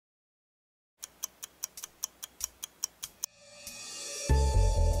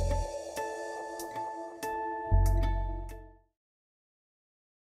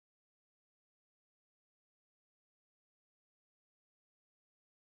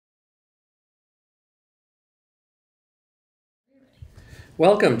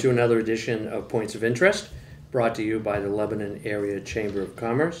Welcome to another edition of Points of Interest, brought to you by the Lebanon Area Chamber of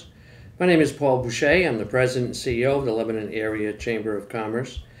Commerce. My name is Paul Boucher. I'm the President and CEO of the Lebanon Area Chamber of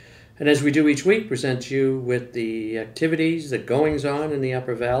Commerce. And as we do each week, present you with the activities, the goings-on in the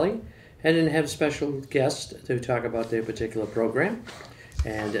Upper Valley, and then have special guests to talk about their particular program.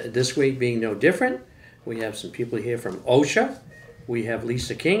 And this week being no different, we have some people here from OSHA. We have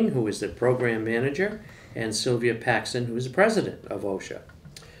Lisa King, who is the program manager, and Sylvia Paxton, who is the president of OSHA.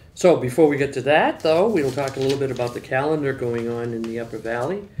 So before we get to that, though, we'll talk a little bit about the calendar going on in the Upper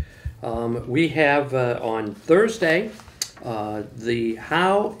Valley. We have on Thursday the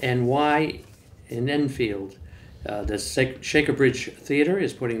How and Why in Enfield. The Shaker Bridge Theater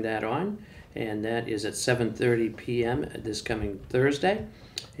is putting that on, and that is at 7:30 p.m. this coming Thursday.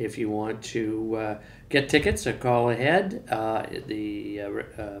 If you want to get tickets, call ahead. The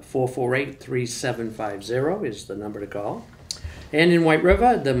 448-3750 is the number to call. And in White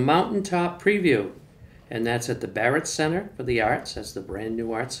River, the Mountaintop Preview, and that's at the Barrett Center for the Arts. That's the brand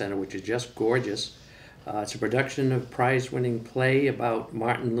new Arts Center, which is just gorgeous. It's a production of prize-winning play about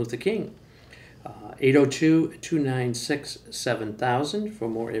Martin Luther King. 802-296-7000 for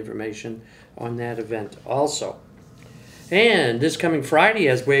more information on that event also. And this coming Friday,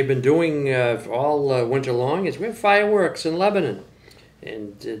 as we've been doing all winter long, is we have fireworks in Lebanon.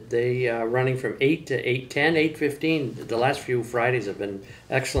 And they are running from 8 to 8:10, 8:15. The last few Fridays have been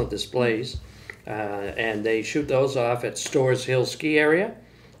excellent displays. And they shoot those off at Storrs Hill Ski Area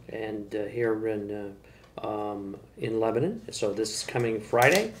and here in Lebanon. So this is coming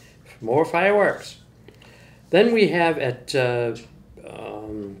Friday, more fireworks. Then we have at an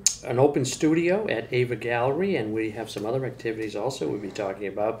open studio at Ava Gallery, and we have some other activities also we'll be talking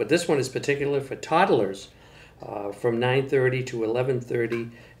about. But this one is particular for toddlers. From 9:30 to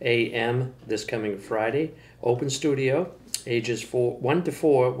 11:30 a.m. this coming Friday. Open studio, ages 1 to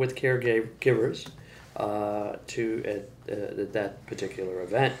 4 with caregivers at that particular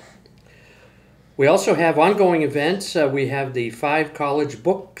event. We also have ongoing events. We have the 5 college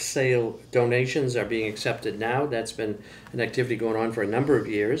book sale donations are being accepted now. That's been an activity going on for a number of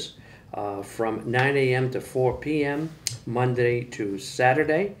years, from 9 a.m. to 4 p.m. Monday to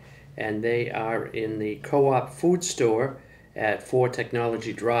Saturday. And they are in the Co-op Food Store at 4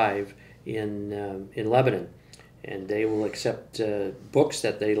 Technology Drive in Lebanon. And they will accept books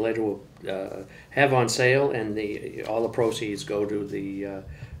that they later will have on sale, and all the proceeds go to the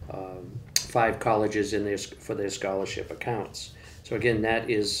 5 colleges for their scholarship accounts. So again, that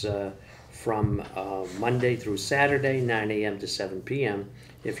is from Monday through Saturday, 9 a.m. to 7 p.m.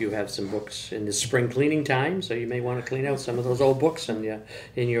 if you have some books in the spring cleaning time, so you may want to clean out some of those old books in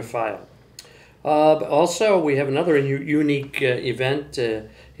your file. Also, we have another unique event.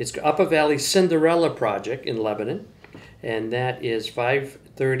 It's Upper Valley Cinderella Project in Lebanon, and that is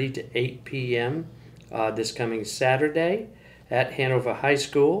 5:30 to 8 p.m. This coming Saturday at Hanover High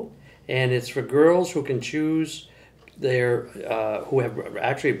School, and it's for girls who can choose who have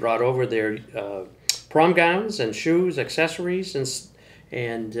actually brought over their prom gowns and shoes, accessories,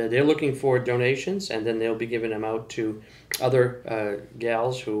 and they're looking for donations, and then they'll be giving them out to other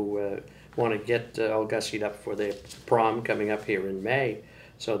gals who want to get all gussied up for their prom coming up here in May.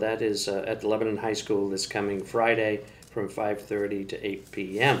 So that is at Lebanon High School this coming Friday from 5:30 to 8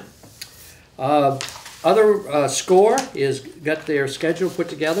 p.m. SCORE is got their schedule put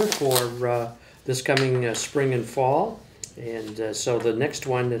together for this coming spring and fall, and so the next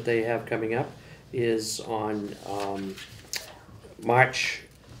one that they have coming up is on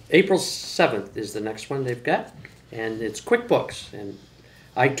April 7th is the next one they've got, and it's QuickBooks. And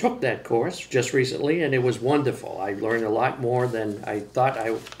I took that course just recently, and it was wonderful. I learned a lot more than I thought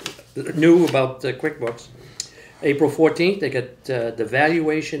I knew about QuickBooks. April 14th, they got the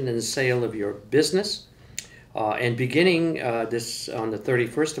valuation and sale of your business, and beginning this on the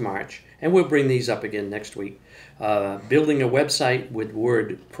 31st of March, and we'll bring these up again next week, building a website with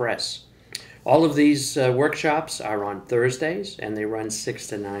WordPress. All of these workshops are on Thursdays, and they run 6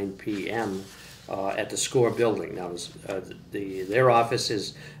 to 9 p.m. At the SCORE building. Now, their office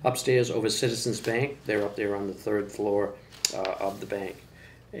is upstairs over Citizens Bank. They're up there on the 3rd floor of the bank.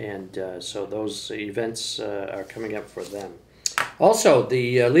 And so those events are coming up for them. Also,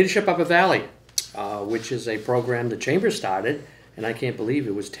 the Leadership Upper Valley, which is a program the Chamber started, and I can't believe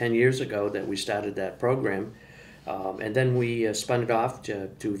it was 10 years ago that we started that program. And then we spun it off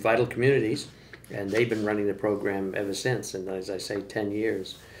to Vital Communities, and they've been running the program ever since, and as I say, 10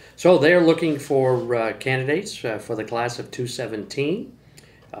 years. So they're looking for candidates for the class of 2017,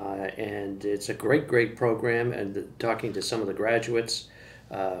 and it's a great program, and talking to some of the graduates,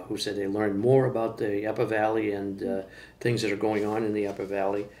 who said they learned more about the Upper Valley and things that are going on in the Upper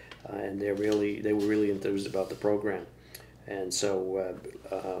Valley, and they were really enthused about the program. And so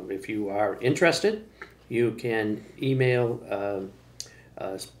if you are interested, you can email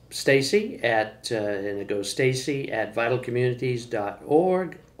Stacy and it goes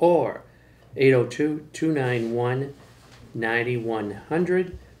stacy@vitalcommunities.org or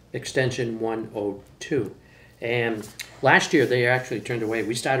 802-291-9100, extension 102. And last year they actually turned away.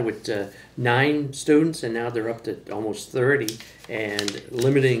 We started with 9 students, and now they're up to almost 30, and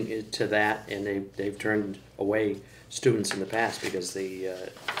limiting it to that. And they've turned away students in the past because the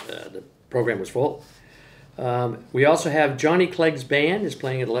program was full. We also have Johnny Clegg's band is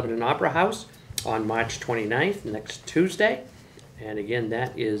playing at Lebanon Opera House on March 29th, next Tuesday. And again,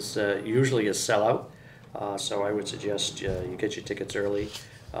 that is usually a sellout. So I would suggest you get your tickets early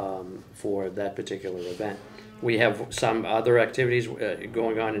for that particular event. We have some other activities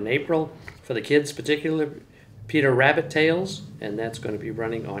going on in April for the kids, particularly Peter Rabbit Tales, and that's going to be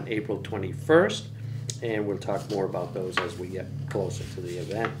running on April 21st. And we'll talk more about those as we get closer to the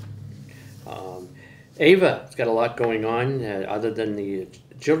event. Ava's got a lot going on other than the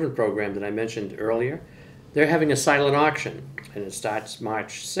children program that I mentioned earlier. They're having a silent auction, and it starts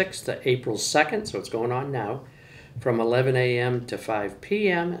March 6th to April 2nd, so it's going on now, from 11 a.m. to 5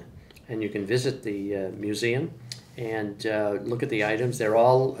 p.m., and you can visit the museum and look at the items. They're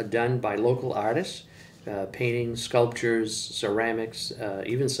all done by local artists, painting, sculptures, ceramics,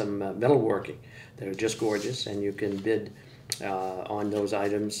 even some metalworking that are just gorgeous, and you can bid on those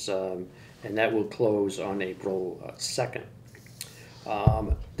items, and that will close on April 2nd.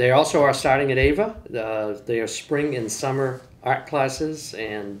 They also are starting at Ava. Their spring and summer art classes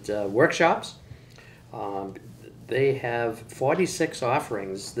and workshops. They have 46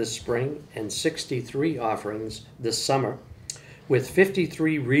 offerings this spring and 63 offerings this summer, with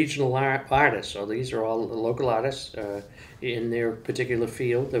 53 regional artists. So these are all local artists in their particular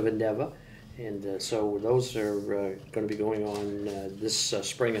field of endeavor. And so those are going to be going on this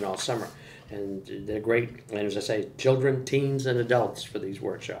spring and all summer. And they're great. And as I say, children, teens, and adults for these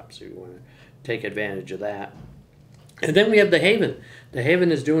workshops. So you want to take advantage of that. And then we have the Haven. The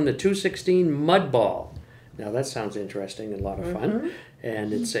Haven is doing the 216 Mud Ball. Now that sounds interesting and a lot of fun.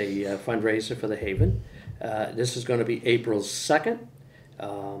 And it's a fundraiser for the Haven. This is going to be April 2nd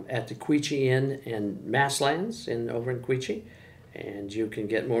at the Queechee Inn in Masslands over in Queechee. And you can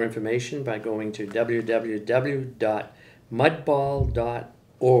get more information by going to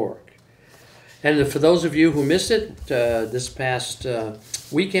www.mudball.org. And for those of you who missed it, this past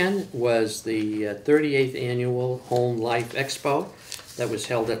weekend was the 38th Annual Home Life Expo that was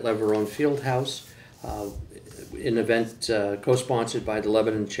held at Leverone Fieldhouse, an event co-sponsored by the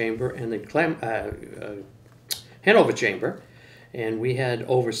Lebanon Chamber and the Hanover Chamber. And we had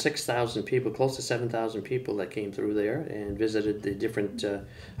over 6,000 people, close to 7,000 people that came through there and visited the different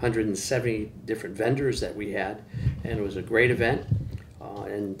 170 different vendors that we had. And it was a great event.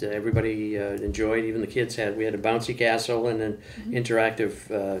 And everybody enjoyed. Even the kids we had a bouncy castle and an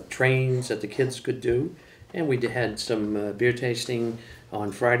interactive trains that the kids could do. And we had some beer tasting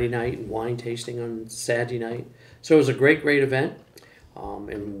on Friday night and wine tasting on Saturday night. So it was a great, great event.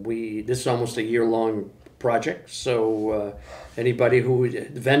 And this is almost a year-long project. So anybody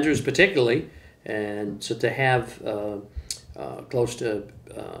vendors particularly, and so to have close to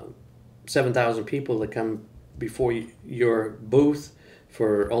 7,000 people that come before your booth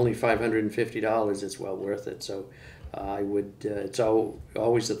for only $550, it's well worth it. So I would, it's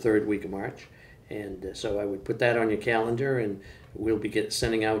always the third week of March. And so I would put that on your calendar, and we'll be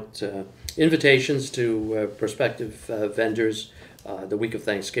sending out invitations to prospective vendors the week of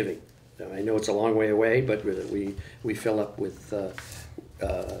Thanksgiving. I know it's a long way away, but we fill up with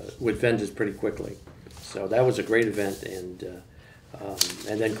vendors pretty quickly. So that was a great event. And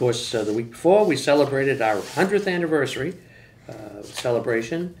then, of course, the week before, we celebrated our 100th anniversary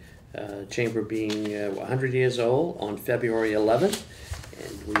celebration, Chamber being 100 years old on February 11th.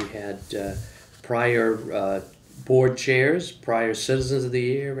 And we had prior board chairs, prior Citizens of the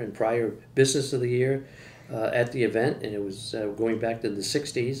Year, and prior Business of the Year at the event. And it was going back to the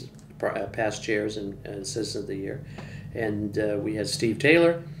 60s, past chairs and Citizens of the Year. And we had Steve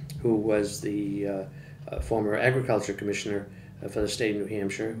Taylor, who was the former Agriculture Commissioner for the state of New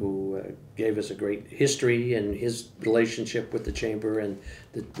Hampshire, who gave us a great history and his relationship with the Chamber and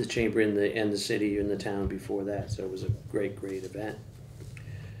the Chamber and the city and the town before that. So it was a great, great event.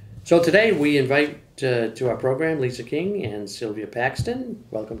 So today we invite to our program Lisa King and Sylvia Paxton.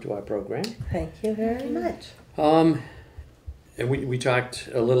 Welcome to our program. Thank you very much. And we talked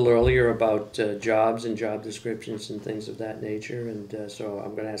a little earlier about jobs and job descriptions and things of that nature, and so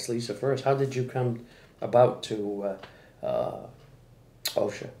I'm going to ask Lisa first. How did you come about to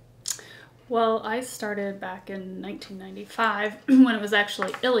OSHA? Well, I started back in 1995 when it was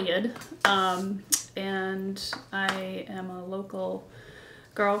actually Iliad, and I am a local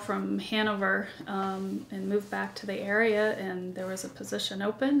girl from Hanover, and moved back to the area, and there was a position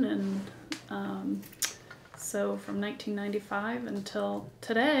open, and so from 1995 until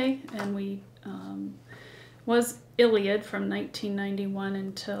today, and we was Iliad from 1991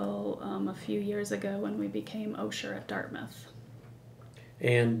 until a few years ago when we became OSHA at Dartmouth.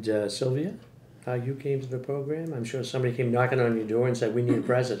 And Sylvia, how you came to the program? I'm sure somebody came knocking on your door and said, we need a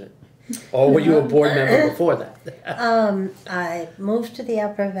president. Or were you a board member before that? I moved to the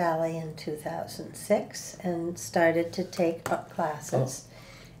Upper Valley in 2006 and started to take up classes.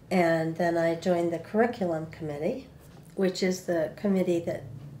 And then I joined the curriculum committee, which is the committee that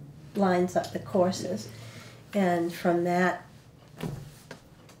lines up the courses. And from that,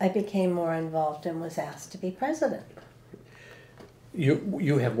 I became more involved and was asked to be president.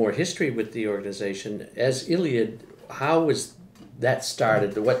 You have more history with the organization. As Iliad, how was that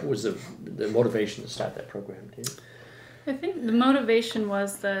started? What was the motivation to start that program? I think the motivation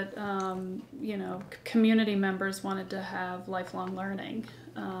was that, community members wanted to have lifelong learning.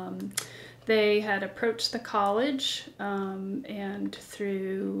 They had approached the college, and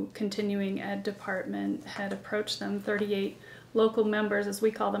through continuing ed department had approached them, 38 local members, as we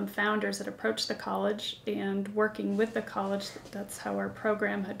call them, founders, that approached the college, and working with the college, that's how our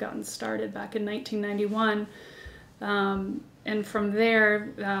program had gotten started back in 1991. And from there,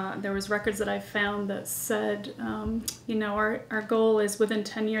 there was records that I found that said, our goal is within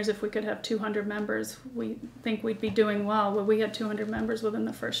 10 years, if we could have 200 members, we think we'd be doing well. Well, we had 200 members within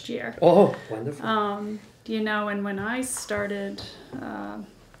the first year. Oh, wonderful. And when I started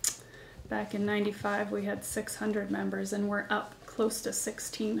back in 95, we had 600 members, and we're up close to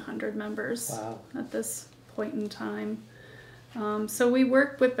 1,600 members. Wow. At this point in time. So we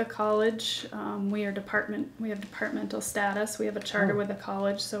work with the college. We have departmental status. We have a charter with the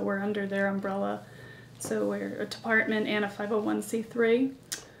college, so we're under their umbrella. So we're a department and a 501c3,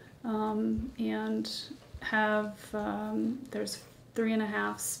 and have there's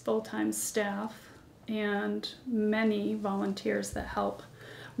 3.5 full-time staff and many volunteers that help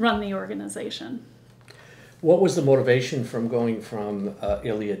run the organization. What was the motivation from going from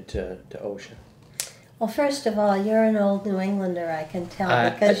Iliad to OSHA? Well, first of all, you're an old New Englander, I can tell,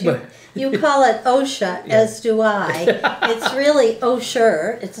 because you call it OSHA, yeah. As do I. It's really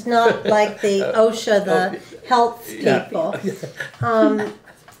OSHA. It's not like the OSHA, the health people. Yeah.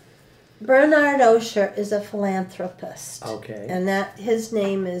 Bernard Osher is a philanthropist. Okay. And his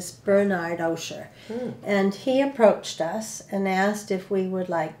name is Bernard Osher. And he approached us and asked if we would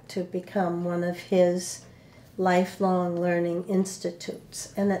like to become one of his lifelong learning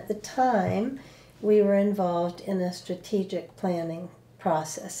institutes. And at the time, we were involved in a strategic planning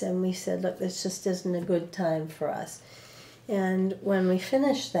process, and we said, look, this just isn't a good time for us. And when we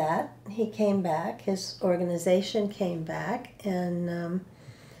finished that, he came back, his organization came back, and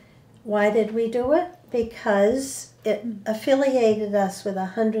why did we do it? Because it affiliated us with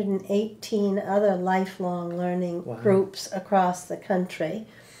 118 other lifelong learning groups across the country.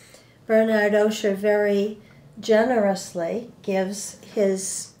 Bernard Osher very generously gives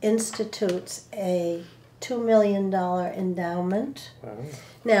his institutes a $2 million endowment. Wow.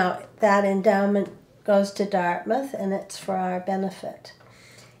 Now, that endowment goes to Dartmouth, and it's for our benefit.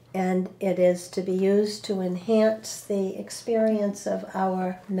 And it is to be used to enhance the experience of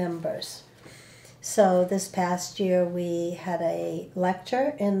our members. So this past year we had a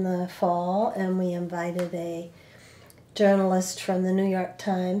lecture in the fall, and we invited a journalist from the New York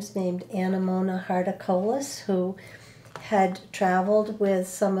Times named Anamona Hardakolis, who had traveled with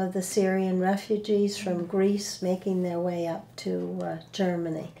some of the Syrian refugees from Greece making their way up to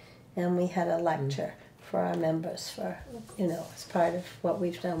Germany. And we had a lecture for our members for, as part of what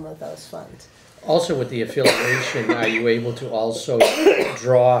we've done with those funds. Also with the affiliation, are you able to also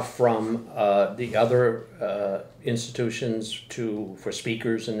draw from the other institutions for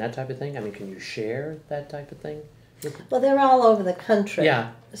speakers and that type of thing? I mean, can you share that type of thing? Well, they're all over the country.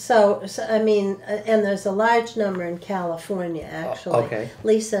 Yeah. So I mean, and there's a large number in California, actually. Okay.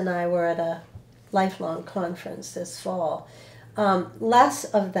 Lisa and I were at a lifelong conference this fall. Less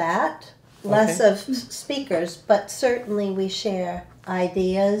of that, less of speakers, but certainly we share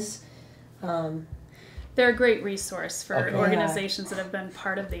ideas. They're a great resource for organizations that have been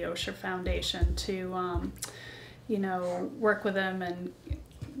part of the OSHA Foundation to, work with them and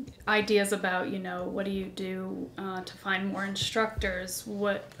ideas about, what do you do to find more instructors?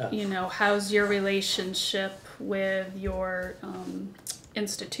 What, how's your relationship with your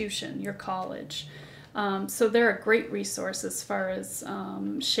institution, your college? So they're a great resource as far as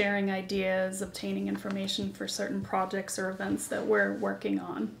sharing ideas, obtaining information for certain projects or events that we're working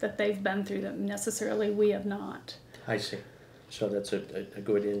on that they've been through that necessarily we have not. I see. So that's a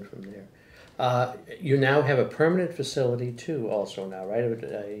good in from there. You now have a permanent facility too, also now, right?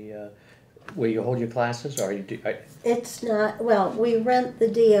 Where you hold your classes, or you do? It's not, well, we rent the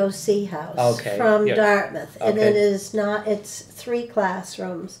DOC house from yeah. Dartmouth, and Okay. it is not, it's 3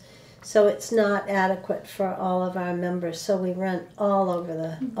 classrooms, so it's not adequate for all of our members, so we rent all over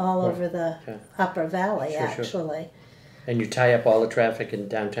the Yeah. Upper Valley, Sure. actually. And you tie up all the traffic in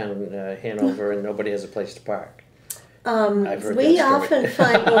downtown Hanover, and nobody has a place to park. I've heard We that story. often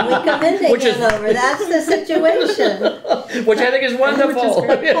find when we come into Which is- Hanover, that's the situation. Which I think is wonderful.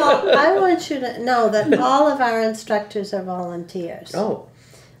 Well, I want you to know that all of our instructors are volunteers. Oh,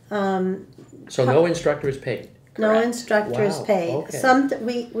 Um, so no instructor is paid. No Correct. instructor is Wow, paid.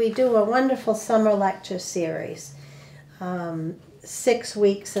 okay. We do a wonderful summer lecture series. 6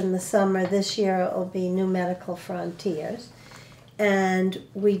 weeks in the summer. This year it will be New Medical Frontiers. And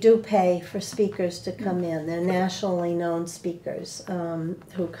we do pay for speakers to come in. They're nationally known speakers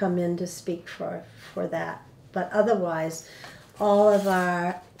who come in to speak for that. But otherwise, all of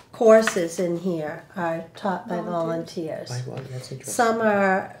our courses in here are taught by volunteers. Wow, that's interesting. Some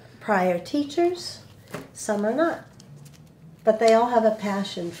are prior teachers, some are not. But they all have a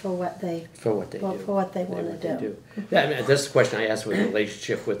passion for what they For what they do. for what they want to do. Yeah, I mean, that's the question I asked with the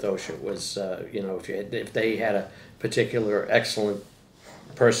relationship with OSHA was, if they had a particular excellent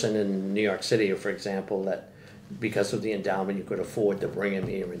person in New York City, for example, that because of the endowment you could afford to bring him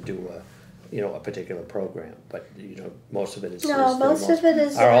here and do a particular program. But most of it is Most of it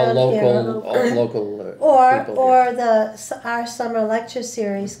is are all around local, here. people here. Or our summer lecture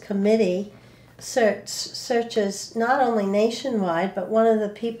series committee searches not only nationwide, but one of the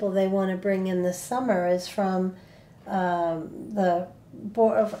people they want to bring in this summer is from the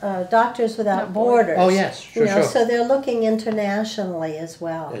Doctors Without Borders. Oh yes, sure. So they're looking internationally as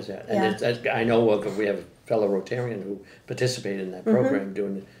well. Is that? And I know we have a fellow Rotarian who participated in that program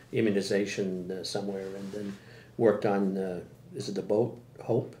doing immunization somewhere, and then worked on is it the boat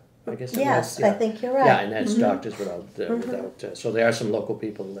Hope? I guess. Yes, Yeah. I think you're right. Yeah, and that's Doctors Without. So there are some local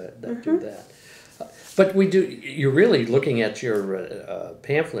people that do that. But you're really looking at your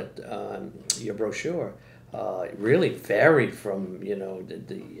pamphlet, your brochure. Really varied from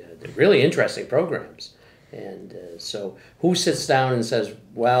the really interesting programs, and so who sits down and says,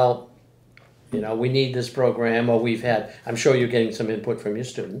 well, we need this program, or I'm sure you're getting some input from your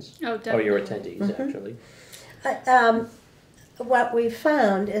students or your attendees actually. What we've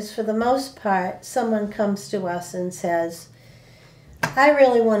found is, for the most part, someone comes to us and says, I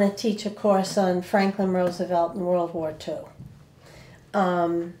really want to teach a course on Franklin Roosevelt and World War II.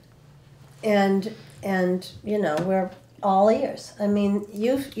 And we're all ears. I mean,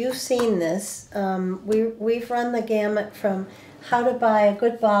 you've seen this. We've run the gamut from how to buy a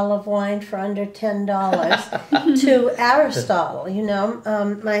good bottle of wine for under $10 to Aristotle.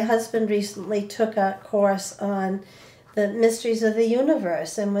 My husband recently took a course on the mysteries of the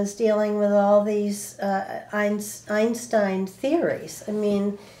universe and was dealing with all these Einstein theories. I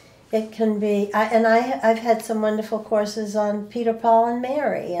mean, it can be, I've had some wonderful courses on Peter, Paul, and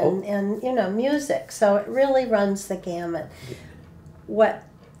Mary, and music. So it really runs the gamut. What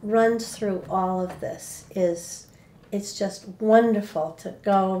runs through all of this is, it's just wonderful to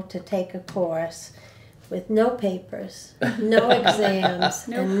go to take a course with no papers, no exams,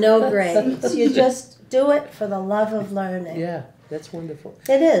 and no grades. You just do it for the love of learning. Yeah, that's wonderful.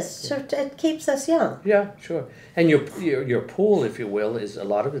 It is. So it keeps us young. Yeah, sure. And your pool, if you will, is a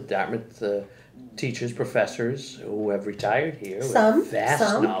lot of the Dartmouth teachers, professors who have retired here with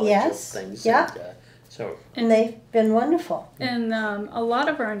vast knowledge yes. of things. Yeah. And they've been wonderful. And a lot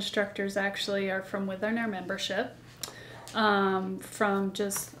of our instructors actually are from within our membership, from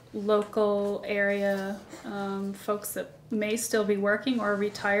just local area folks that may still be working or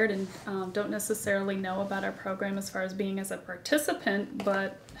retired and don't necessarily know about our program as far as being as a participant,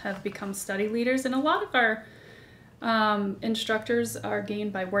 but have become study leaders. And a lot of our instructors are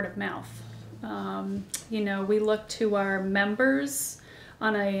gained by word of mouth. We look to our members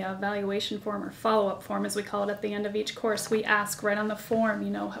on a evaluation form, or follow-up form as we call it, at the end of each course. We ask right on the form,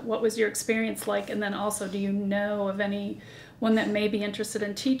 what was your experience like, and then also, do you know of anyone that may be interested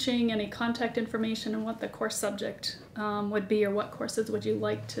in teaching, any contact information, and what the course subject would be, or what courses would you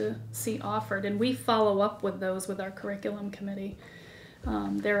like to see offered. And we follow up with those with our curriculum committee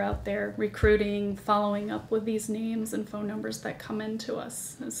They're out there recruiting, following up with these names and phone numbers that come in to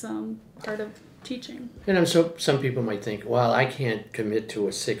us as part of teaching. And so some people might think, well, I can't commit to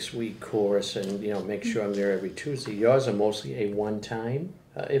a 6-week course and make sure I'm there every Tuesday. Yours are mostly a one-time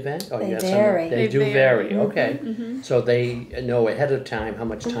event? Or They you have vary. They do vary. Mm-hmm. Okay. So they know ahead of time how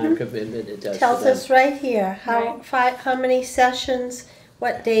much time commitment it does Tells for them. us right here how Right. how many sessions,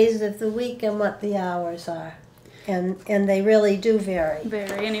 what days of the week, and what the hours are, and they really do vary.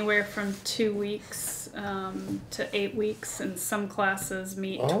 Vary anywhere from 2 weeks to 8 weeks, and some classes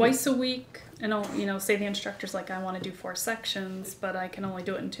meet twice a week. And say the instructor's like, I want to do 4 sections, but I can only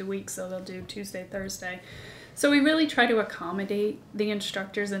do it in 2 weeks, so they'll do Tuesday, Thursday. So we really try to accommodate the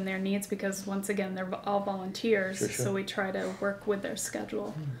instructors and their needs because, once again, they're all volunteers. Sure. So we try to work with their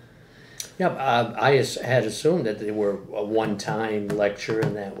schedule. Yeah, I had assumed that they were a one-time lecture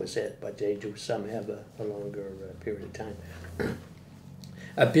and that was it, but they do some have a longer period of time.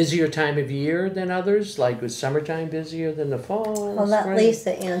 A busier time of year than others? Like was summertime busier than the fall? I'll let spring?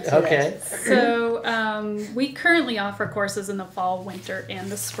 Lisa answer Okay. this. So we currently offer courses in the fall, winter,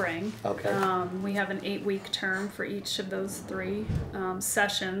 and the spring. Okay. We have an 8-week term for each of those 3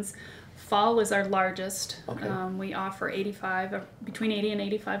 sessions. Fall is our largest. Okay. We offer between 80 and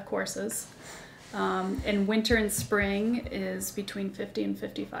 85 courses. And winter and spring is between 50 and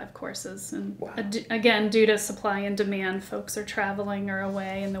 55 courses. And Wow. Again, due to supply and demand, folks are traveling or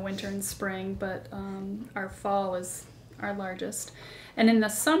away in the winter and spring, but our fall is our largest. And in the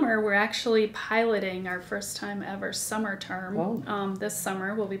summer, we're actually piloting our first time ever summer term. Oh. This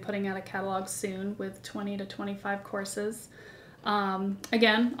summer, we'll be putting out a catalog soon with 20 to 25 courses.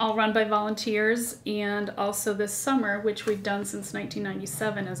 Again, all run by volunteers. And also this summer, which we've done since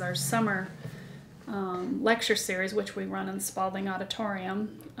 1997, is our summer lecture series, which we run in Spalding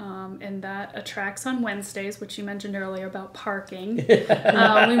Auditorium, and that attracts on Wednesdays, which you mentioned earlier about parking. We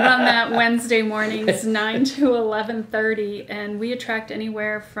run that Wednesday mornings 9 to 11:30, and we attract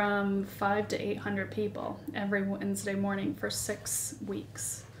anywhere from 500 to 800 people every Wednesday morning for 6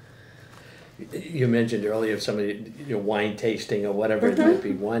 weeks. You mentioned earlier somebody wine tasting or whatever it might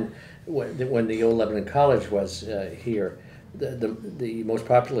be. When the old Lebanon College was here, the most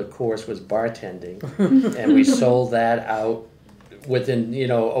popular course was bartending, and we sold that out within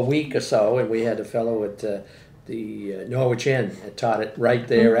a week or so, and we had a fellow at the Norwich Inn that taught it right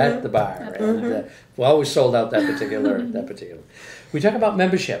there at the bar, and we always sold out that particular. We talk about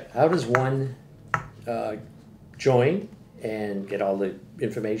membership. How does one join and get all the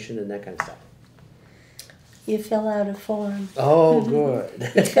information and that kind of stuff? You fill out a form. Oh, good.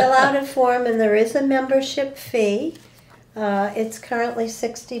 You fill out a form, and there is a membership fee. It's currently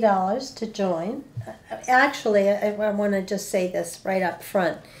 $60 to join. Actually, I want to just say this right up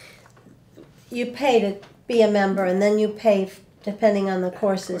front. You pay to be a member, and then you pay depending on the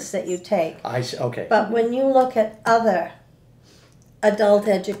courses that you take. I see. Okay. But when you look at other adult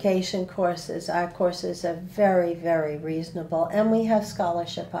education courses, our courses are very, very reasonable, and we have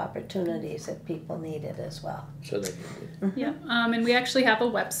scholarship opportunities if people need it as well. So they Yeah, and we actually have a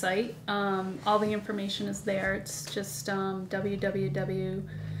website. All the information is there. It's just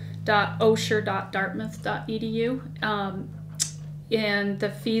www.osher.dartmouth.edu. And the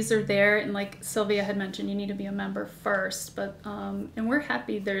fees are there, and like Sylvia had mentioned, you need to be a member first. But and we're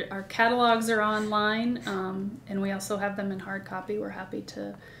happy. Our catalogs are online, and we also have them in hard copy. We're happy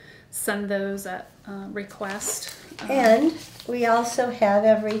to send those at request. And we also have,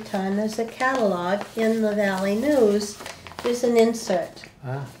 every time there's a catalog in the Valley News, there's an insert.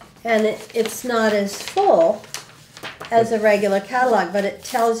 And it's not as full as a regular catalog, but it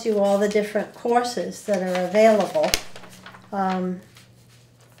tells you all the different courses that are available. And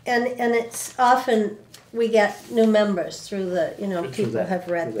it's often we get new members through the, people that, have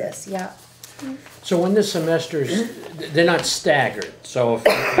read through that. this, yeah. So when the semesters, they're not staggered. So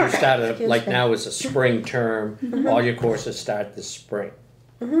if you start like me. now is a spring term, all your courses start this spring.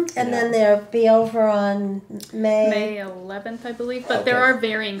 And then they'll be over on May 11th, I believe, but there Okay. are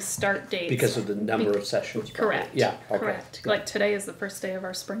varying start dates. Because of the number of sessions. probably. Correct. Yeah. Okay. Correct. Like today is the first day of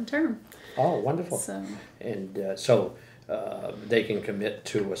our spring term. Oh, wonderful. So And so they can commit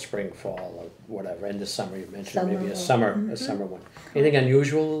to a spring, fall, or whatever. And this summer you mentioned maybe a summer one. Anything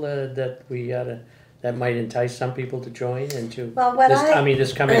unusual that we ought to, that might entice some people to join into? Well, what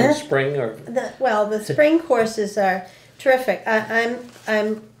this coming spring or? The spring courses are terrific.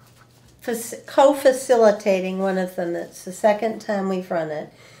 I'm co-facilitating one of them. It's the second time we've run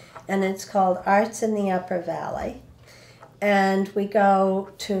it, and it's called Arts in the Upper Valley. And we go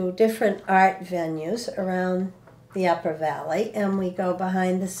to different art venues around the Upper Valley, and we go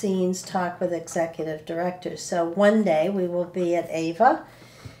behind the scenes, talk with executive directors. So one day we will be at Ava,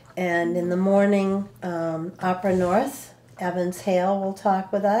 and in the morning, Opera North, Evans Hale will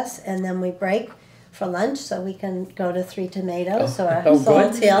talk with us, and then we break for lunch so we can go to Three Tomatoes or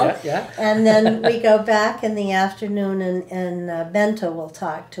Salt Hill. Yeah, yeah. And then we go back in the afternoon, and Bento will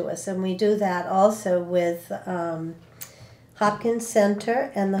talk to us. And we do that also with Hopkins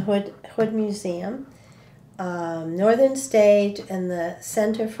Center and the Hood Museum, Northern Stage and the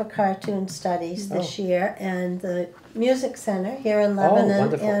Center for Cartoon Studies this year, and the Music Center here in Lebanon,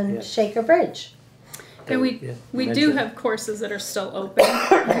 wonderful, and yes. Shaker Bridge. And we do have courses that are still open.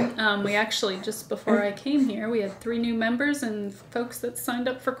 We actually, just before I came here, we had 3 new members and folks that signed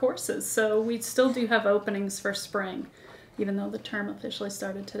up for courses. So we still do have openings for spring, even though the term officially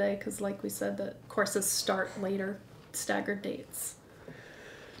started today, because like we said, the courses start later, staggered dates.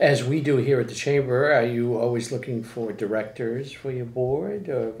 As we do here at the Chamber, are you always looking for directors for your board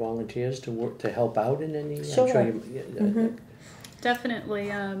or volunteers to work to help out in any? Sure.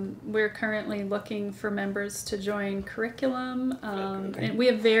 Definitely. We're currently looking for members to join curriculum. And we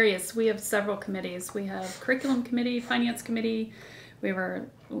have several committees. We have curriculum committee, finance committee, we have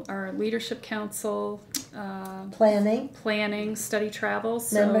our leadership council, planning, study travel,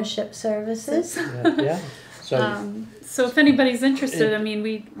 membership services. Yeah. So if anybody's interested, I mean,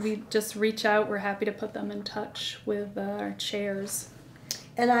 we just reach out. We're happy to put them in touch with our chairs.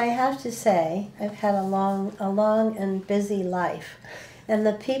 And I have to say, I've had a long and busy life. And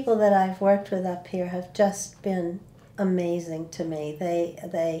the people that I've worked with up here have just been amazing to me.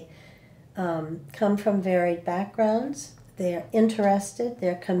 They come from varied backgrounds. They're interested,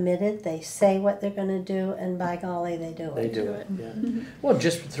 they're committed, they say what they're going to do, and by golly, they do it. They do it, yeah. Well,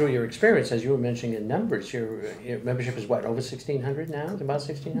 just through your experience, as you were mentioning in numbers, your membership is what, over 1,600 now? It's about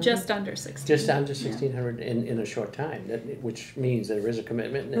 1,600? Just under 1,600. Just under 1,600 in a short time, which means there is a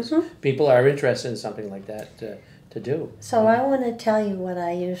commitment, and people are interested in something like that to do. So I want to tell you what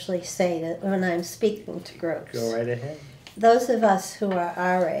I usually say when I'm speaking to groups. Go right ahead. Those of us who are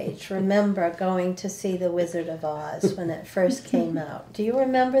our age remember going to see The Wizard of Oz when it first came out. Do you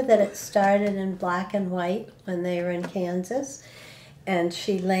remember that it started in black and white when they were in Kansas? And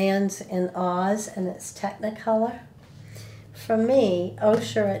she lands in Oz and it's Technicolor? For me,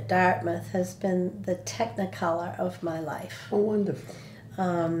 Osher at Dartmouth has been the Technicolor of my life. Oh, wonderful.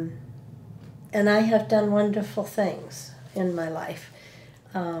 And I have done wonderful things in my life.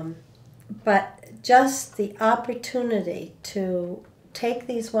 But just the opportunity to take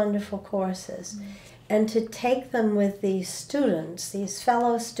these wonderful courses and to take them with these students, these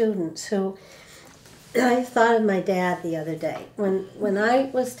fellow students who, I thought of my dad the other day. When I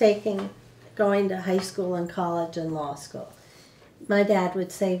was going to high school and college and law school, my dad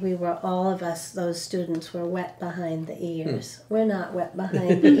would say all of us, those students, were wet behind the ears. We're not wet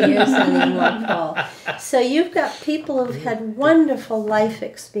behind the ears anymore, Paul. So you've got people who've had wonderful life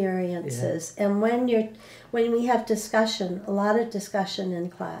experiences, and when we have discussion, a lot of discussion in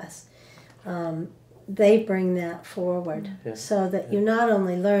class, they bring that forward so that you not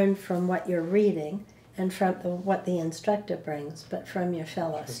only learn from what you're reading and from what the instructor brings, but from your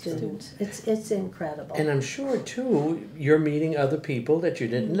fellow students. It's incredible. And I'm sure, too, you're meeting other people that you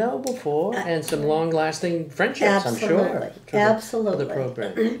didn't know before, and some long-lasting friendships, Absolutely. I'm sure. Absolutely. The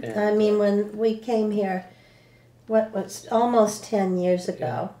program. Yeah. I mean, when we came here, what was almost 10 years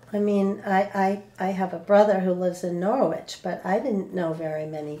ago, I mean, I have a brother who lives in Norwich, but I didn't know very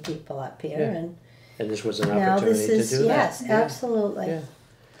many people up here. And this was an now opportunity this is, to do yes, that. absolutely. Yeah.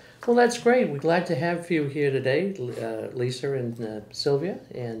 Well, that's great. We're glad to have you here today, Lisa and Sylvia,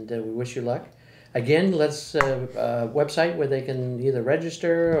 and we wish you luck. Again, let's website where they can either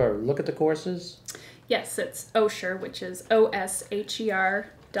register or look at the courses. Yes, it's Osher, which is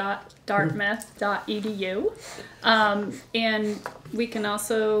osher.dartmouth.edu. And we can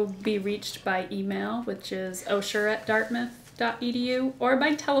also be reached by email, which is osher@dartmouth.edu, or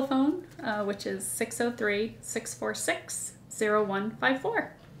by telephone, which is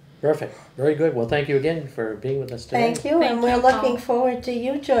 603-646-0154. Perfect. Very good. Well, thank you again for being with us today. Thank you, and we're looking forward to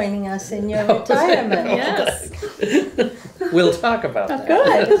you joining us in your retirement. Yes. We'll talk about that.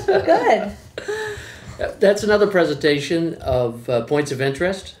 Good, good. That's another presentation of Points of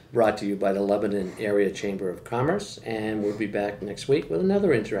Interest, brought to you by the Lebanon Area Chamber of Commerce, and we'll be back next week with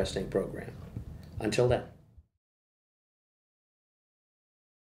another interesting program. Until then.